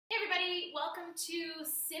everybody. Welcome to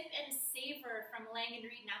Sip and Savor from Lang &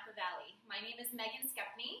 Reed, Napa Valley. My name is Megan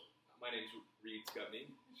Skepney. My name's Reed Skepney.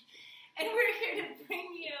 And we're here to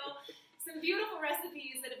bring you some beautiful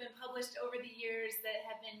recipes that have been published over the years that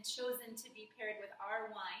have been chosen to be paired with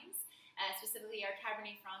our wines, specifically our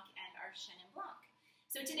Cabernet Franc and our Chenin Blanc.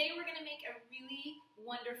 So today we're going to make a really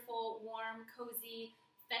wonderful, warm, cozy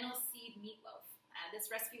fennel seed meatloaf.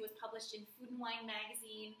 This recipe was published in Food & Wine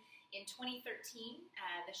magazine in 2013.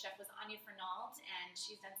 The chef was Anya Fernald, and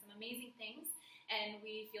she's done some amazing things, and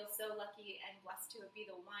we feel so lucky and blessed to be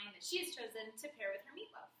the wine that she has chosen to pair with her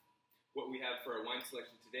meatloaf. What we have for our wine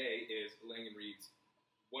selection today is Lang & Reed's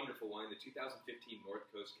wonderful wine, the 2015 North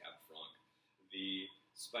Coast Cab Franc. The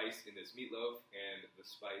spice in this meatloaf and the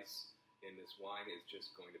spice in this wine is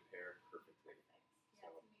just going to pair perfectly.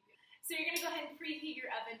 So you're going to go ahead and preheat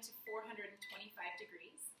your oven to 425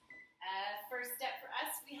 degrees. First step for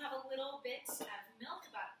us, we have a little bit of milk,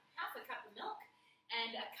 about half a cup of milk,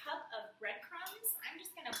 and a cup of breadcrumbs. I'm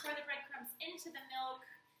just going to pour the breadcrumbs into the milk,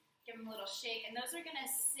 give them a little shake, and those are going to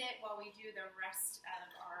sit while we do the rest of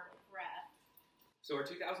our bread. So our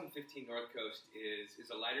 2015 North Coast is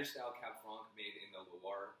a lighter style Cab Franc made in the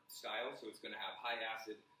Loire style, so it's going to have high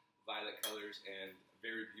acid, violet colors, and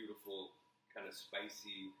very beautiful kind of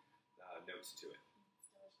spicy notes to it.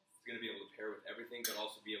 It's going to be able to pair with everything, but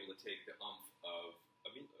also be able to take the umph of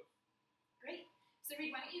a meatloaf. Great. So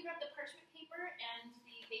Reed, why don't you grab the parchment paper and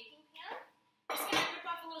the baking pan? I'm just going to rip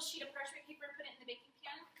off a little sheet of parchment paper and put it in the baking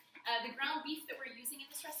pan. The ground beef that we're using in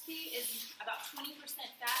this recipe is about 20%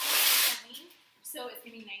 fat, 20% lean, so it's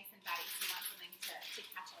going to be nice and fatty, so you want something to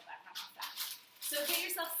catch all that runoff fat. So get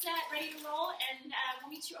yourself set, ready to roll, and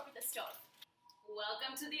we'll meet you over the stove.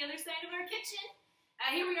 Welcome to the other side of our kitchen.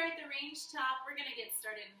 Here we are at the range top. We're going to get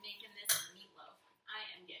started making this meatloaf. I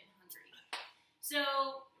am getting hungry.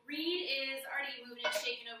 So Reed is already moving and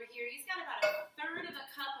shaking over here. He's got about a third of a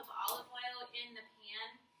cup of olive oil in the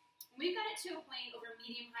pan. We've got it to a point over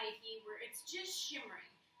medium-high heat where it's just shimmering.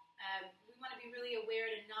 We want to be really aware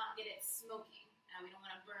to not get it smoking. We don't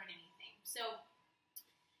want to burn anything. So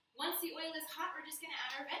once the oil is hot, we're just going to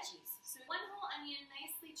add our veggies. So one whole onion,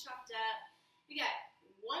 nicely chopped up. We got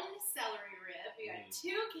one celery rib, we got 2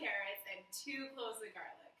 carrots, and 2 cloves of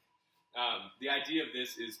garlic. The idea of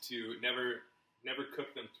this is to never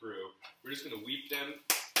cook them through. We're just going to weep them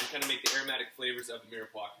and kind of make the aromatic flavors of the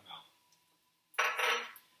mirepoix come out.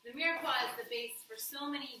 The mirepoix is the base for so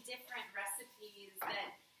many different recipes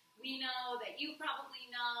that we know, that you probably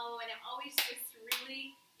know, and it always just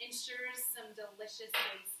really ensures some delicious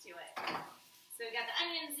taste to it. So we got the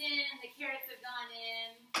onions in, the carrots have gone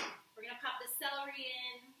in. We're going to pop the celery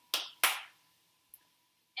in.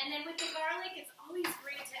 And then with the garlic, it's always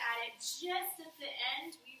great to add it just at the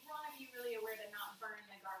end. We want to be really aware to not burn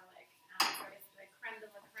the garlic. So it's the creme de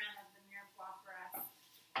la creme of the mirepoix for us.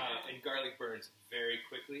 And garlic burns very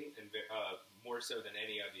quickly, and more so than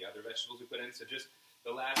any of the other vegetables we put in. So just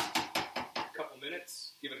the last couple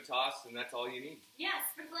minutes, give it a toss, and that's all you need. Yeah,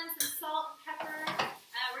 sprinkle in some salt and pepper.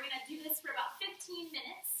 We're going to do this for about 15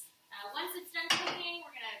 minutes. Once it's done cooking, we're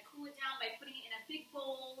going to cool it down by putting it in a big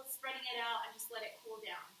bowl, spreading it out, and just let it cool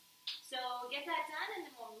down. So get that done, and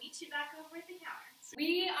then we'll meet you back over at the counter.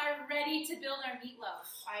 We are ready to build our meatloaf.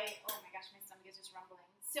 Oh my gosh, my stomach is just rumbling.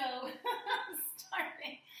 So, I'm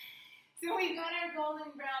starving. So we've got our golden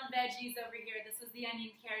brown veggies over here. This was the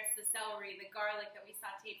onion, carrots, the celery, the garlic that we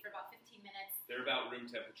sauteed for about 15 minutes. They're about room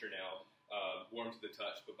temperature now, warm to the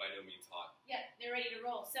touch, but by no means hot. Yeah, they're ready to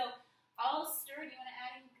roll. So I'll stir. Do you want to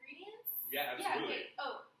add ingredients? Yeah, absolutely. Yeah, okay.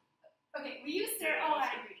 Oh, okay. Will you stir? Yeah, I'll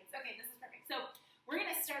add ingredients. Okay, this is perfect. So we're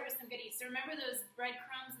going to start with some goodies. So remember those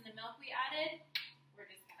breadcrumbs and the milk we added? We're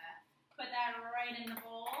just going to put that right in the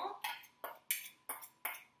bowl. All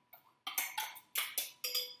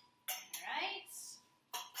right.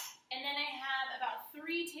 And then I have about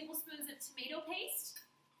 3 tablespoons of tomato paste.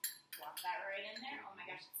 Drop that right in there. Oh my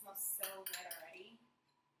gosh, it smells so good already.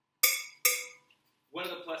 One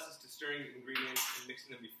of the pluses to stirring ingredients and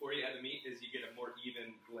mixing them before you add the meat is you get a more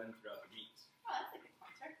even blend throughout the meat. Oh, that's a good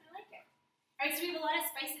concept. I like it. All right, so we have a lot of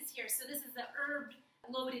spices here. So this is the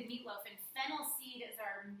herb-loaded meatloaf, and fennel seed is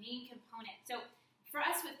our main component. So for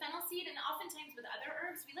us with fennel seed, and oftentimes with other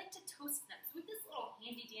herbs, we like to toast them. So with this little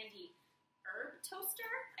handy-dandy herb toaster,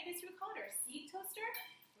 I guess you would call it, or a seed toaster,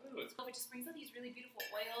 it just brings out these really beautiful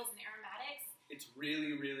oils and aromatics. It's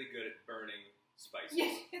really, really good at burning spices.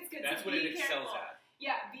 Yeah, it's good. That's what it excels at.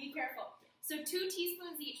 Yeah, be careful. So 2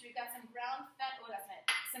 teaspoons each. We've got some ground fennel. Oh, that's it.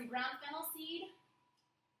 Some ground fennel seed.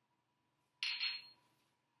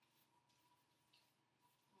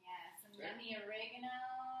 Yeah, some yummy oregano.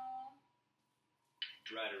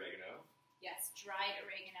 Dried oregano. Yes, dried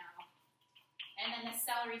oregano. And then the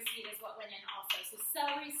celery seed is what went in also. So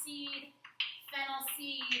celery seed, fennel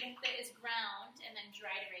seed that is ground, and then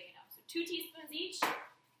dried oregano. So 2 teaspoons each.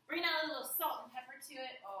 We're going to add a little salt and pepper to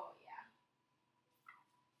it. Oh, yeah.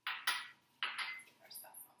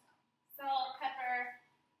 Salt, pepper.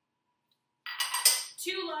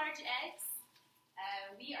 2 large eggs.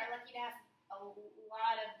 We are lucky to have a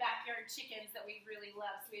lot of backyard chickens that we really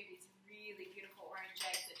love. So we have these really beautiful orange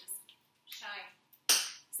eggs that just shine.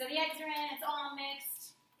 So the eggs are in. It's all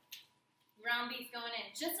mixed. Ground beef going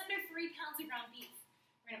in. Just under 3 pounds of ground beef.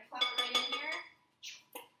 We're going to plop it right in here.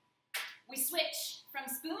 We switch from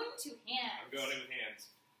spoon to hand. I'm going in with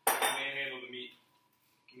hands. I can manhandle the meat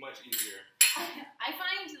much easier. I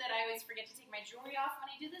find that I always forget to take my jewelry off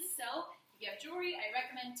when I do this, so if you have jewelry, I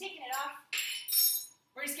recommend taking it off.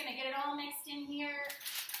 We're just going to get it all mixed in here.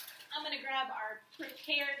 I'm going to grab our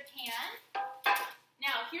prepared pan.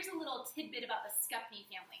 Now, here's a little tidbit about the Scuffney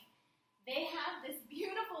family. They have this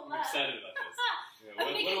beautiful I'm excited about this. Yeah,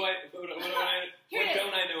 what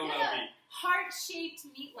don't I know about meat? Heart-shaped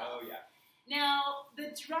meatloaf. Oh, yeah. Now,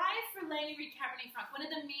 the drive for Langery Cabernet Franc, one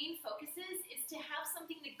of the main focuses is to have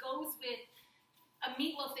something that goes with a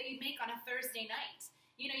meatloaf that you make on a Thursday night.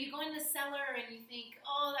 You know, you go in the cellar and you think,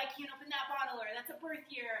 oh, I can't open that bottle, or that's a birth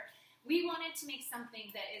year. We wanted to make something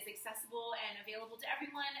that is accessible and available to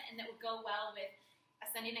everyone and that would go well with a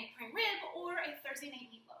Sunday night prime rib or a Thursday night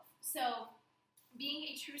meatloaf. So, being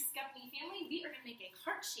a true Scuffney family, we are going to make a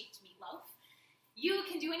heart-shaped meatloaf. You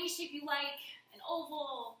can do any shape you like, an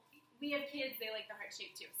oval. We have kids, they like the heart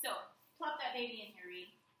shape too. So, plop that baby in here, Reed.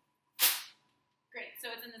 Great, so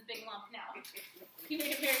it's in this big lump now. You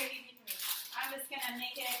made it very easy for me. I'm just gonna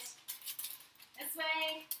make it this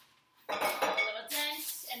way, a little dent,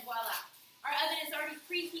 and voila. Our oven is already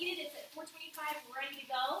preheated, it's at 425, ready to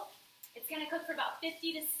go. It's gonna cook for about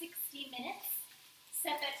 50 to 60 minutes.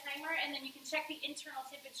 Set that timer, and then you can check the internal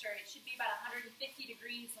temperature. It should be about 150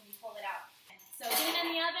 degrees when you pull it out. So, get it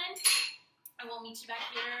in the oven. I will meet you back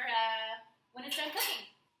here when it's done cooking.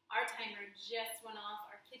 Our timer just went off.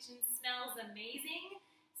 Our kitchen smells amazing.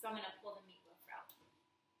 So I'm going to pull the meatloaf out.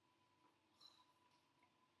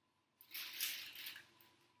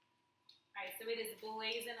 Alright, so it is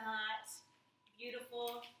blazing hot.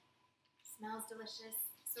 Beautiful. Smells delicious.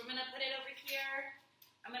 So we're going to put it over here.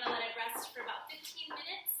 I'm going to let it rest for about 15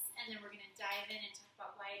 minutes. And then we're going to dive in and talk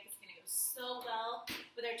about why it's going to go so well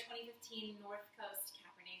with our 2015 North Coast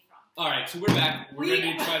Cabernet Franc. All right, so we're back. We're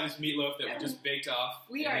ready to try this meatloaf that we just baked off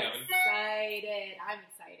in the oven. Excited. I'm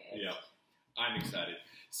excited. Yeah, I'm excited.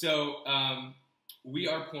 So we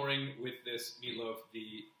are pouring with this meatloaf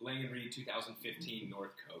the Langery 2015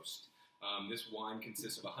 North Coast. This wine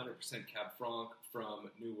consists of 100% Cab Franc from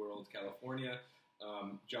New World, California.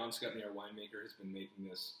 John Scuffney, our winemaker, has been making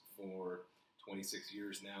this for 26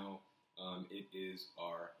 years now. It is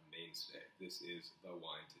our mainstay. This is the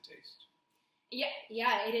wine to taste.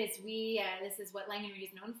 Yeah, it is. This is what Langery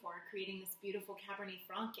is known for, creating this beautiful Cabernet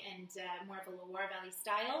Franc and more of a Loire Valley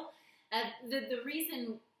style. The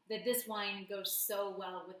reason that this wine goes so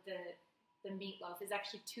well with the meatloaf is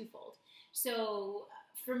actually twofold. So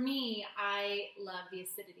for me, I love the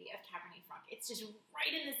acidity of Cabernet Franc. It's just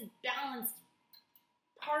right in this balanced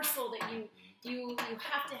parcel that you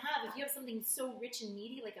have to have. If you have something so rich and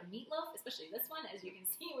meaty like a meatloaf, especially this one, as you can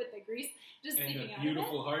see with the grease just sticking out of it. And a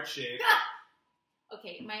beautiful heart shape.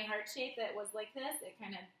 Okay, my heart shape that was like this, it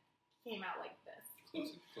kind of came out like this.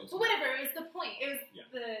 Close but whatever, it was the point. It was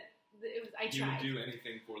I tried. You would do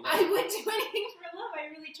anything for love. I would do anything for love. I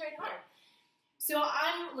really tried hard. So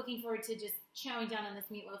I'm looking forward to just chowing down on this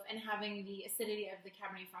meatloaf and having the acidity of the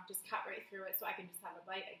Cabernet Franc just cut right through it so I can just have a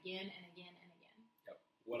bite again and again and again. Yep.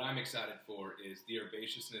 What I'm excited for is the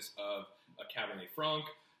herbaceousness of a Cabernet Franc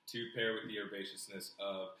to pair with the herbaceousness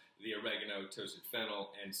of the oregano, toasted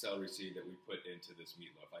fennel, and celery seed that we put into this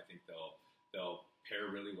meatloaf. I think they'll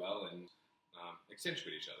pair really well and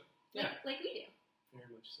accentuate each other. Yeah, like we do. Very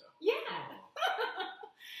much so. Yeah.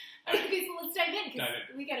 Okay, so let's dive in because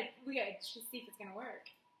we gotta just see if it's gonna work.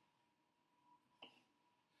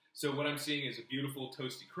 So what I'm seeing is a beautiful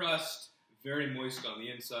toasty crust, very moist on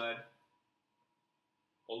the inside,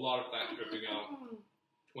 a lot of fat dripping out,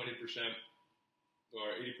 20%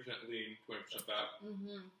 or 80% lean, 20% fat.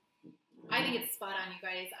 Mm-hmm. I think it's spot on, you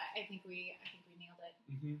guys. I think we nailed it.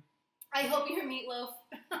 Mm-hmm. I hope your meatloaf,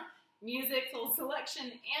 music, full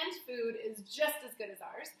selection, and food is just as good as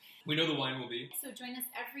ours. We know the wine will be. So join us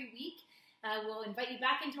every week. We'll invite you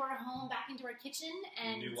back into our home, back into our kitchen.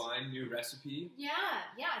 And new wine, new recipe. Yeah.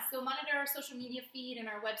 So monitor our social media feed and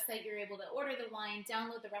our website. You're able to order the wine,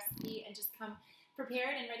 download the recipe, and just come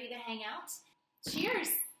prepared and ready to hang out. Cheers.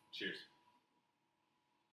 Cheers.